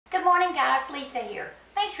Good morning, guys. Lisa here.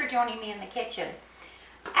 Thanks for joining me in the kitchen.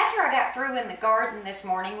 After I got through in the garden this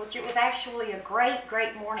morning, which it was actually a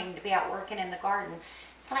great morning to be out working in the garden.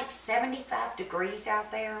 It's like 75 degrees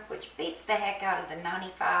out there, which beats the heck out of the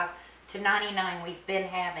 95 to 99 we've been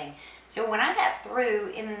having. So when I got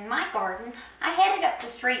through in my garden, I headed up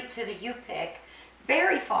the street to the U-Pick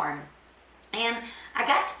berry farm. And I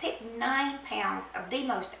got to pick 9 pounds of the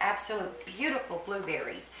most absolute beautiful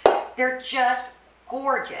blueberries. They're just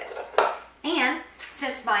gorgeous. And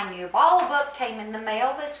since my new bottle book came in the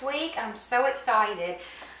mail this week, I'm so excited.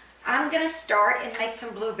 I'm going to start and make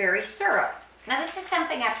some blueberry syrup. Now this is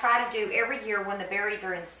something I try to do every year when the berries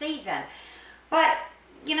are in season. But,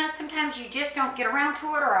 you know, sometimes you just don't get around to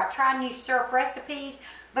it, or I try new syrup recipes.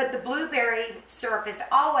 But the blueberry syrup is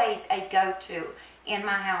always a go-to in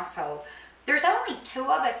my household. There's only 2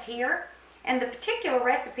 of us here, and the particular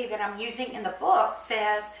recipe that I'm using in the book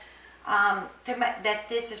says that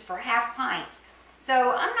this is for half pints.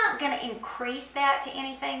 So I'm not going to increase that to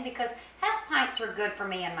anything because half pints are good for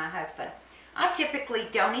me and my husband. I typically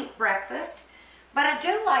don't eat breakfast, but I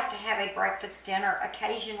do like to have a breakfast dinner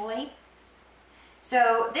occasionally.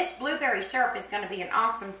 So this blueberry syrup is going to be an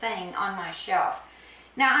awesome thing on my shelf.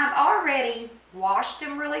 Now I've already washed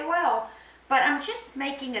them really well, but I'm just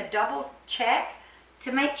making a double check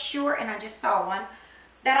to make sure, and I just saw one,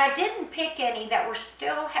 that I didn't pick any that were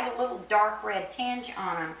still had a little dark red tinge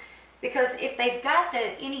on them. Because if they've got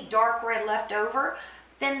any dark red left over,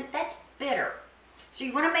 then that's bitter. So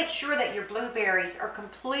you want to make sure that your blueberries are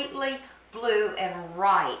completely blue and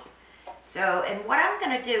ripe. So, and what I'm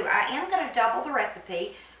going to do, I am going to double the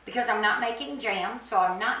recipe because I'm not making jam, so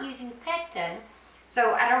I'm not using pectin.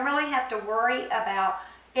 So I don't really have to worry about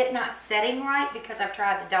it not setting right because I've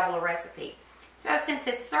tried to double a recipe. So since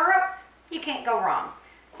it's syrup, you can't go wrong.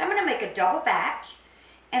 So I'm going to make a double batch,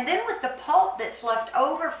 and then with the pulp that's left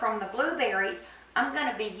over from the blueberries, I'm going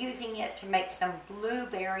to be using it to make some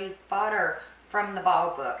blueberry butter from the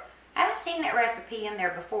ball book. I haven't seen that recipe in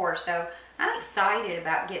there before, so I'm excited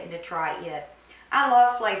about getting to try it. I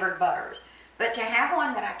love flavored butters, but to have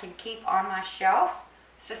one that I can keep on my shelf,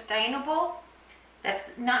 sustainable, that's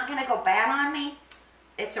not going to go bad on me,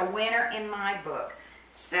 it's a winner in my book.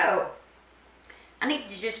 So I need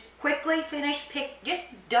to just quickly finish just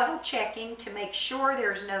double checking to make sure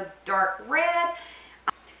there's no dark red.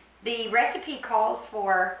 The recipe called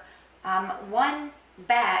for one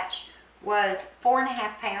batch was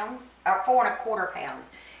 4.5 pounds, or 4.25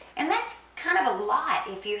 pounds. And that's kind of a lot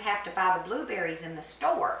if you have to buy the blueberries in the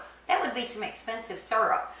store. That would be some expensive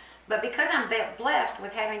syrup. But because I'm blessed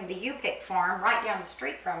with having the U-Pick farm right down the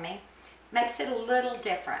street from me, makes it a little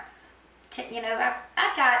different. You know,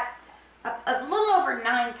 I got a little over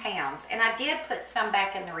 9 pounds, and I did put some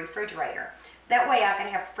back in the refrigerator. That way I can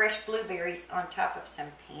have fresh blueberries on top of some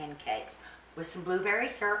pancakes with some blueberry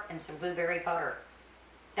syrup and some blueberry butter.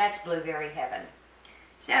 That's blueberry heaven.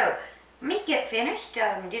 So let me get finished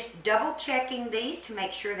just double checking these to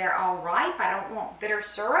make sure they're all ripe. I don't want bitter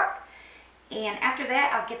syrup. And after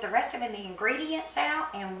that, I'll get the rest of the ingredients out,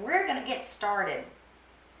 and we're going to get started.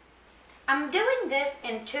 I'm doing this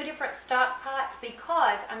in 2 different stock pots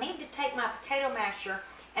because I need to take my potato masher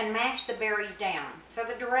and mash the berries down. So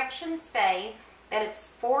the directions say that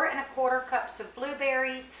it's 4.25 cups of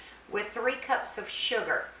blueberries with 3 cups of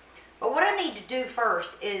sugar. But what I need to do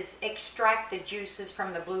first is extract the juices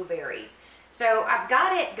from the blueberries. So I've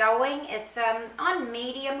got it going. It's on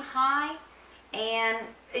medium high, and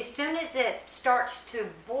as soon as it starts to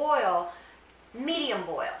boil, medium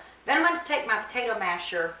boil, then I'm going to take my potato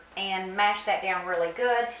masher and mash that down really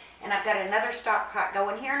good. And I've got another stock pot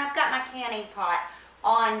going here, and I've got my canning pot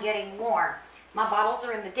on getting warm. My bottles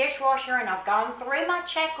are in the dishwasher, and I've gone through my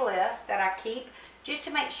checklist that I keep just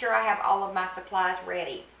to make sure I have all of my supplies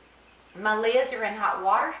ready. My lids are in hot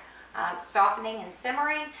water, softening and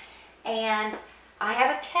simmering, and I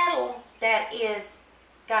have a kettle that is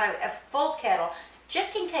got a full kettle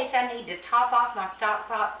just in case I need to top off my stock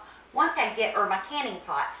pot once I get, or my canning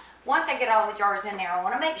pot. Once I get all the jars in there, I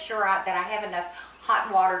want to make sure that I have enough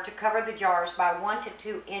hot water to cover the jars by 1 to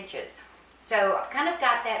 2 inches. So I've kind of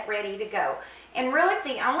got that ready to go. And really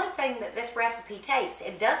the only thing that this recipe takes,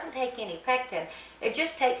 it doesn't take any pectin. It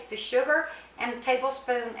just takes the sugar and 1.5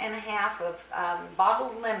 tablespoons of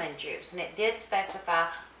bottled lemon juice. And it did specify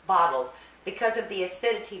bottled because of the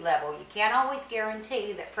acidity level. You can't always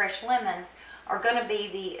guarantee that fresh lemons are going to be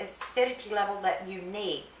the acidity level that you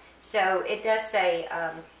need. So it does say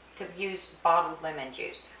to use bottled lemon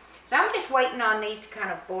juice. So I'm just waiting on these to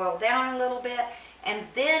kind of boil down a little bit, and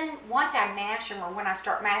then once I mash them, or when I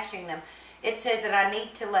start mashing them, it says that I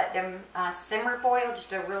need to let them simmer boil,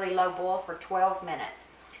 just a really low boil for 12 minutes.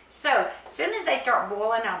 So, as soon as they start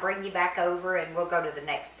boiling, I'll bring you back over and we'll go to the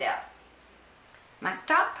next step. My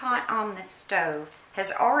stock pot on the stove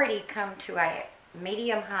has already come to a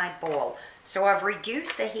medium-high boil. So I've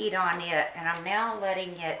reduced the heat on it and I'm now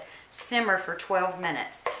letting it simmer for 12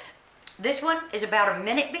 minutes. This one is about a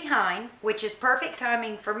minute behind, which is perfect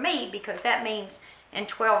timing for me because that means in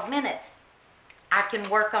 12 minutes I can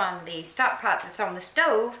work on the stock pot that's on the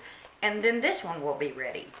stove and then this one will be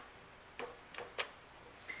ready.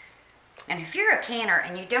 And if you're a canner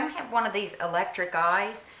and you don't have one of these electric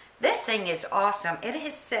eyes, this thing is awesome. It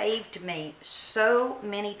has saved me so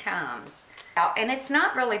many times. And it's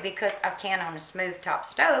not really because I can on a smooth top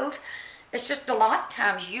stove. It's just a lot of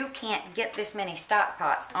times you can't get this many stock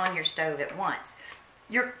pots on your stove at once.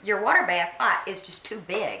 Your water bath pot is just too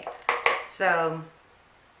big. So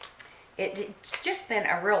it's just been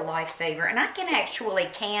a real lifesaver. And I can actually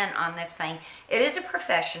can on this thing. It is a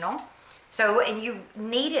professional. So, and you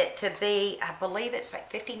need it to be, I believe it's like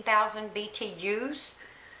 15,000 BTUs.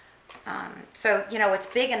 So, you know, it's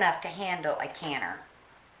big enough to handle a canner,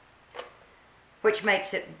 which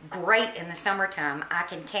makes it great in the summertime. I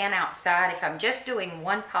can can outside. If I'm just doing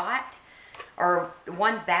one pot or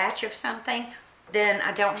one batch of something, then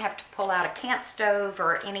I don't have to pull out a camp stove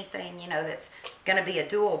or anything, you know, that's going to be a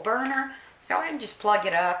dual burner. So I can just plug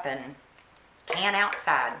it up and can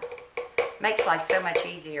outside. Makes life so much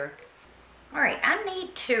easier. All right, I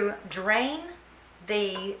need to drain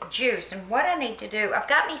the juice, and what I need to do, I've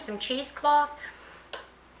got me some cheesecloth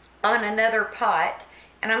on another pot,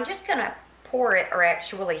 and I'm just gonna pour it, or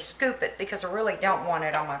actually scoop it, because I really don't want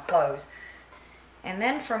it on my clothes. And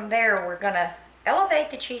then from there, we're gonna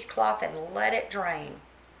elevate the cheesecloth and let it drain.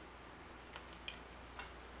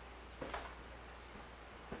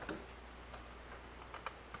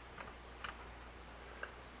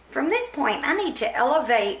 From this point, I need to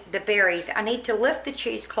elevate the berries. I need to lift the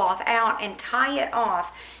cheesecloth out and tie it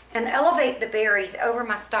off and elevate the berries over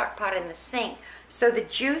my stock pot in the sink so the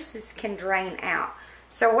juices can drain out.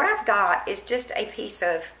 So what I've got is just a piece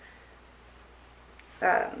of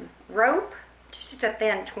rope, just a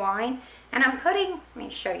thin twine, and I'm putting, let me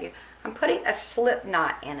show you, I'm putting a slip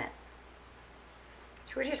knot in it.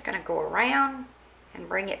 So we're just going to go around and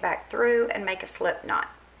bring it back through and make a slip knot.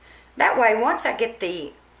 That way, once I get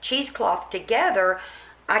the cheesecloth together,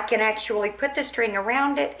 I can actually put the string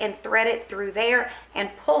around it and thread it through there and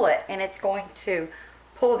pull it, and it's going to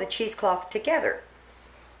pull the cheesecloth together.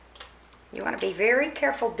 You want to be very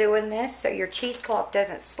careful doing this so your cheesecloth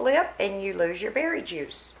doesn't slip and you lose your berry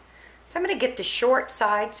juice. So I'm going to get the short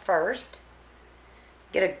sides first,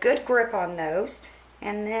 get a good grip on those,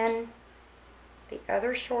 and then the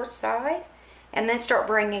other short side, and then start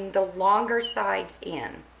bringing the longer sides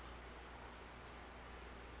in.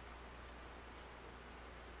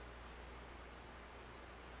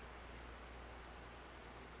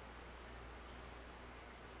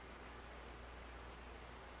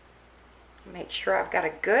 Make sure I've got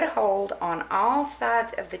a good hold on all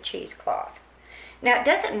sides of the cheesecloth. Now, it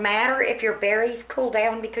doesn't matter if your berries cool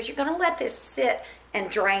down because you're going to let this sit and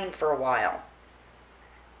drain for a while.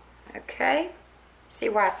 Okay? See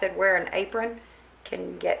why I said wear an apron?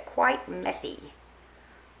 Can get quite messy.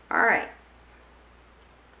 All right.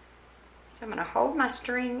 So I'm going to hold my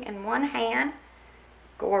string in one hand,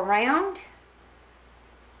 go around,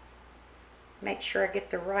 make sure I get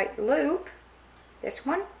the right loop. This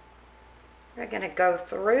one. We're going to go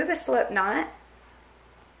through the slip knot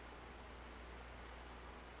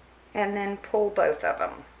and then pull both of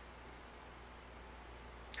them.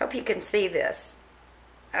 Hope you can see this.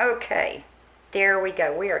 Okay, there we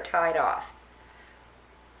go. We are tied off.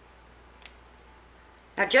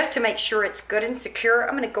 Now, just to make sure it's good and secure,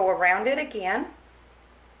 I'm going to go around it again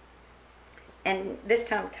and this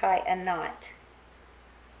time tie a knot.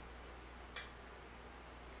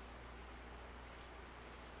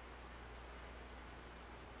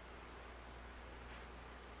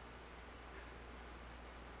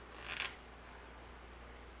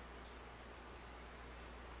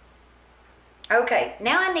 Okay,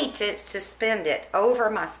 now I need to suspend it over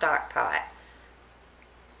my stock pot.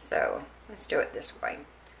 So let's do it this way. I'm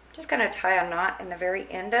just going to tie a knot in the very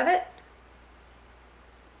end of it.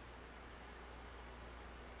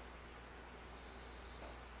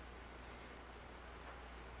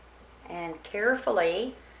 And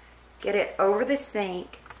carefully get it over the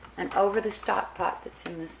sink and over the stock pot that's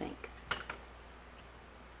in the sink.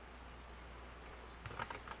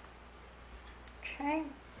 Okay.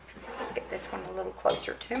 Let's get this one a little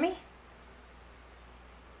closer to me.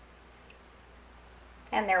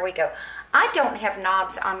 And there we go. I don't have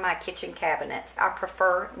knobs on my kitchen cabinets. I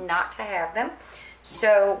prefer not to have them.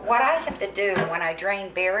 So what I have to do when I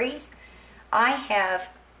drain berries, I have,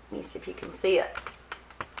 let me see if you can see it.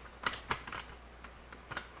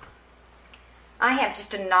 I have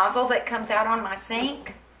just a nozzle that comes out on my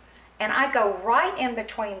sink, and I go right in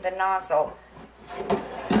between the nozzle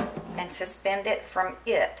and suspend it from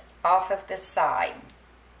it off of the side.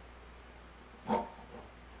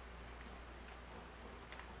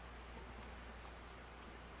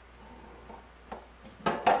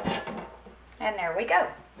 And there we go.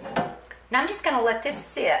 Now I'm just going to let this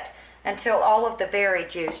sit until all of the berry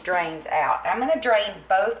juice drains out. I'm going to drain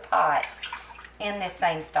both pots in this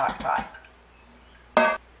same stock pot.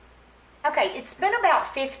 Okay, it's been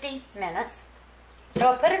about 50 minutes.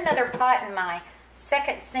 So I put another pot in my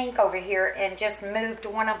second sink over here and just moved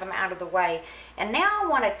one of them out of the way. And now I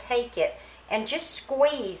want to take it and just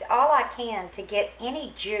squeeze all I can to get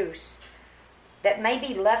any juice that may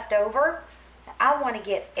be left over. I want to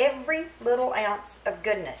get every little ounce of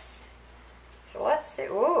goodness. So let's see.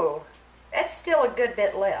 Ooh, that's still a good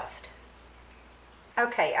bit left.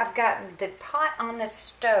 Okay, I've got the pot on the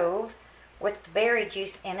stove with the berry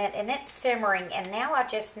juice in it, and it's simmering, and now I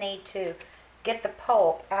just need to get the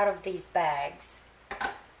pulp out of these bags.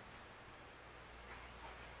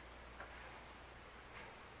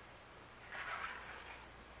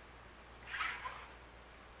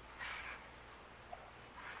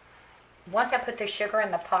 Once I put the sugar in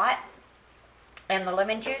the pot and the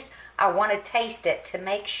lemon juice, I want to taste it to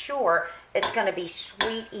make sure it's going to be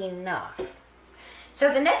sweet enough.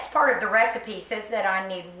 So the next part of the recipe says that I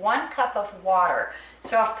need 1 cup of water.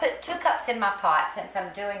 So I've put 2 cups in my pot since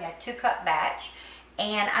I'm doing a 2-cup batch,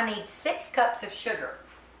 and I need 6 cups of sugar.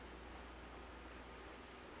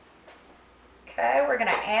 Okay, we're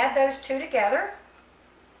going to add those 2 together.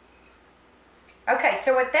 Okay,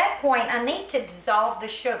 so at that point, I need to dissolve the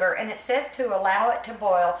sugar, and it says to allow it to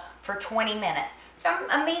boil for 20 minutes. So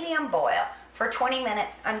a medium boil for 20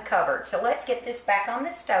 minutes uncovered. So let's get this back on the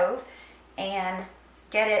stove and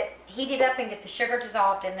get it heated up and get the sugar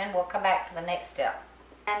dissolved, and then we'll come back for the next step.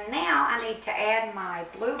 And now I need to add my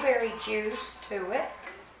blueberry juice to it.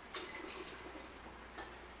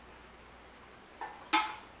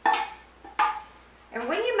 And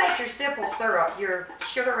when you make your simple syrup, your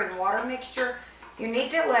sugar and water mixture, you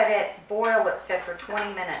need to let it boil, it said, for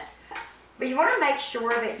 20 minutes. But you want to make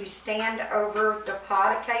sure that you stand over the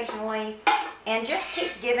pot occasionally and just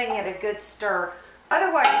keep giving it a good stir.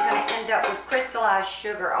 Otherwise, you're going to end up with crystallized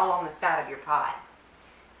sugar all on the side of your pot.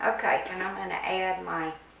 Okay, and I'm going to add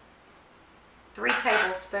my 3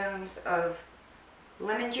 tablespoons of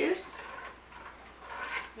lemon juice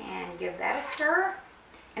and give that a stir.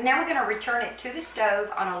 And then we're going to return it to the stove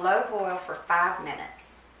on a low boil for 5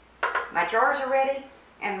 minutes. My jars are ready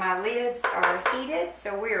and my lids are heated,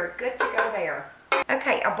 so we are good to go there.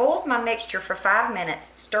 Okay, I boiled my mixture for 5 minutes,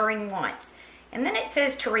 stirring once. And then it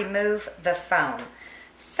says to remove the foam.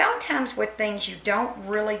 Sometimes with things you don't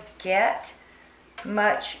really get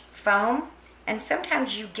much foam, and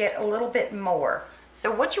sometimes you get a little bit more.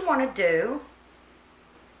 So what you want to do,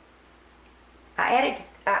 I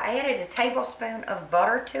added a tablespoon of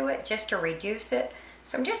butter to it just to reduce it.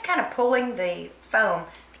 So I'm just kind of pulling the foam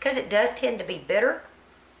because it does tend to be bitter.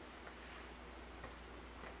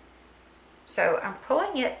 So I'm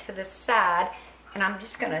pulling it to the side and I'm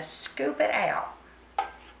just going to scoop it out.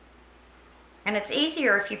 And it's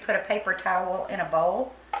easier if you put a paper towel in a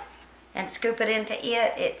bowl and scoop it into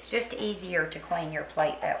it. It's just easier to clean your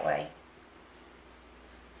plate that way.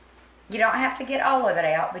 You don't have to get all of it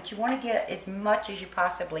out, but you want to get as much as you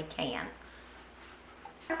possibly can.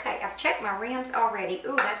 Okay, I've checked my rims already.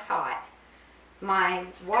 Ooh, that's hot. My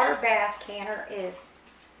water bath canner is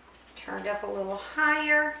turned up a little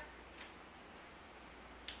higher.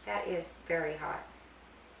 That is very hot.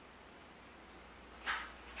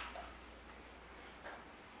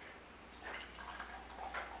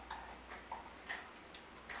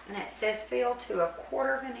 And it says fill to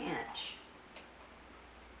 1/4 inch.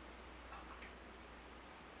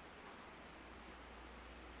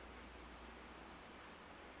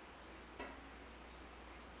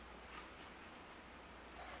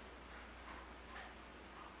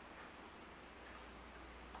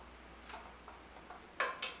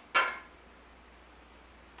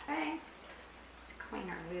 Okay, let's clean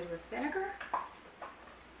our lid with vinegar.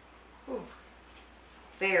 Ooh,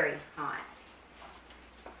 very hot.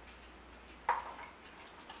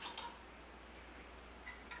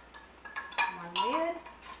 Lid,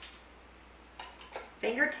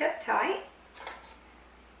 fingertip tight,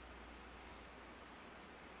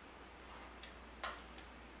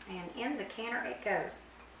 and in the canner it goes.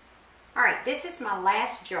 All right, this is my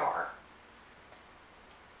last jar.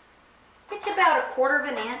 It's about 1/4 of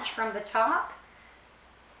an inch from the top.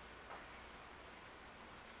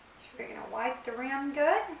 So we're going to wipe the rim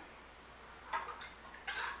good.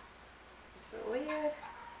 There's the lid.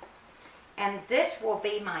 And this will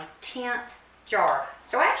be my 10th jar.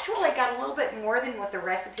 So I actually got a little bit more than what the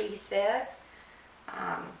recipe says.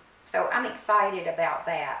 So I'm excited about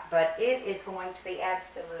that, but it is going to be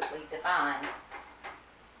absolutely divine.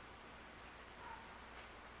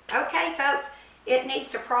 Okay, folks, it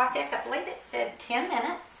needs to process. I believe it said 10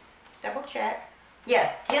 minutes. Let's double check.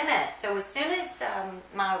 Yes, 10 minutes. So as soon as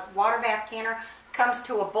my water bath canner comes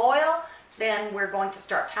to a boil, then we're going to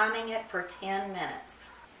start timing it for 10 minutes.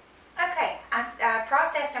 Okay, I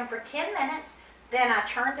processed them for 10 minutes, then I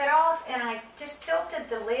turned it off and I just tilted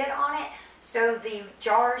the lid on it so the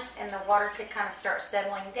jars and the water could kind of start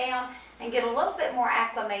settling down and get a little bit more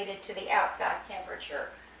acclimated to the outside temperature.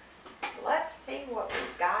 So let's see what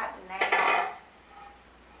we've got now.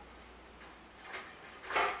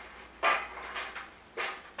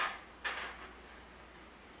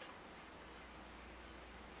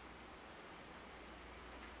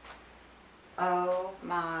 Oh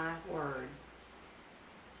my word.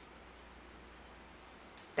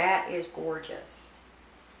 That is gorgeous.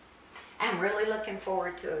 I'm really looking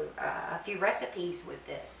forward to a few recipes with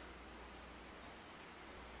this.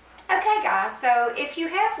 Okay guys, so if you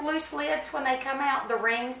have loose lids when they come out, the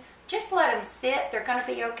rings, just let them sit. They're going to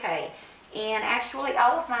be okay. And actually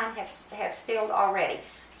all of mine have sealed already.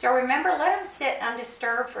 So remember, let them sit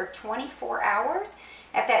undisturbed for 24 hours.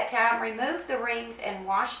 At that time, remove the rings and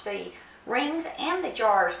wash the rings and the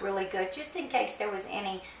jars really good, just in case there was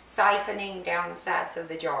any siphoning down the sides of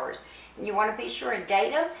the jars. And you want to be sure and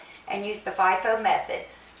date them and use the FIFO method.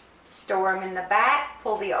 Store them in the back,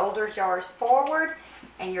 pull the older jars forward,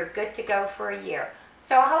 and you're good to go for a year.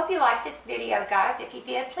 So I hope you liked this video, guys. If you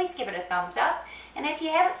did, please give it a thumbs up. And if you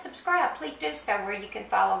haven't subscribed, please do so, where you can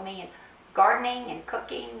follow me in gardening and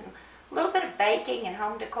cooking, a little bit of baking and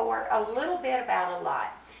home decor, a little bit about a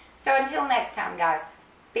lot. So until next time, guys,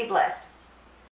 be blessed.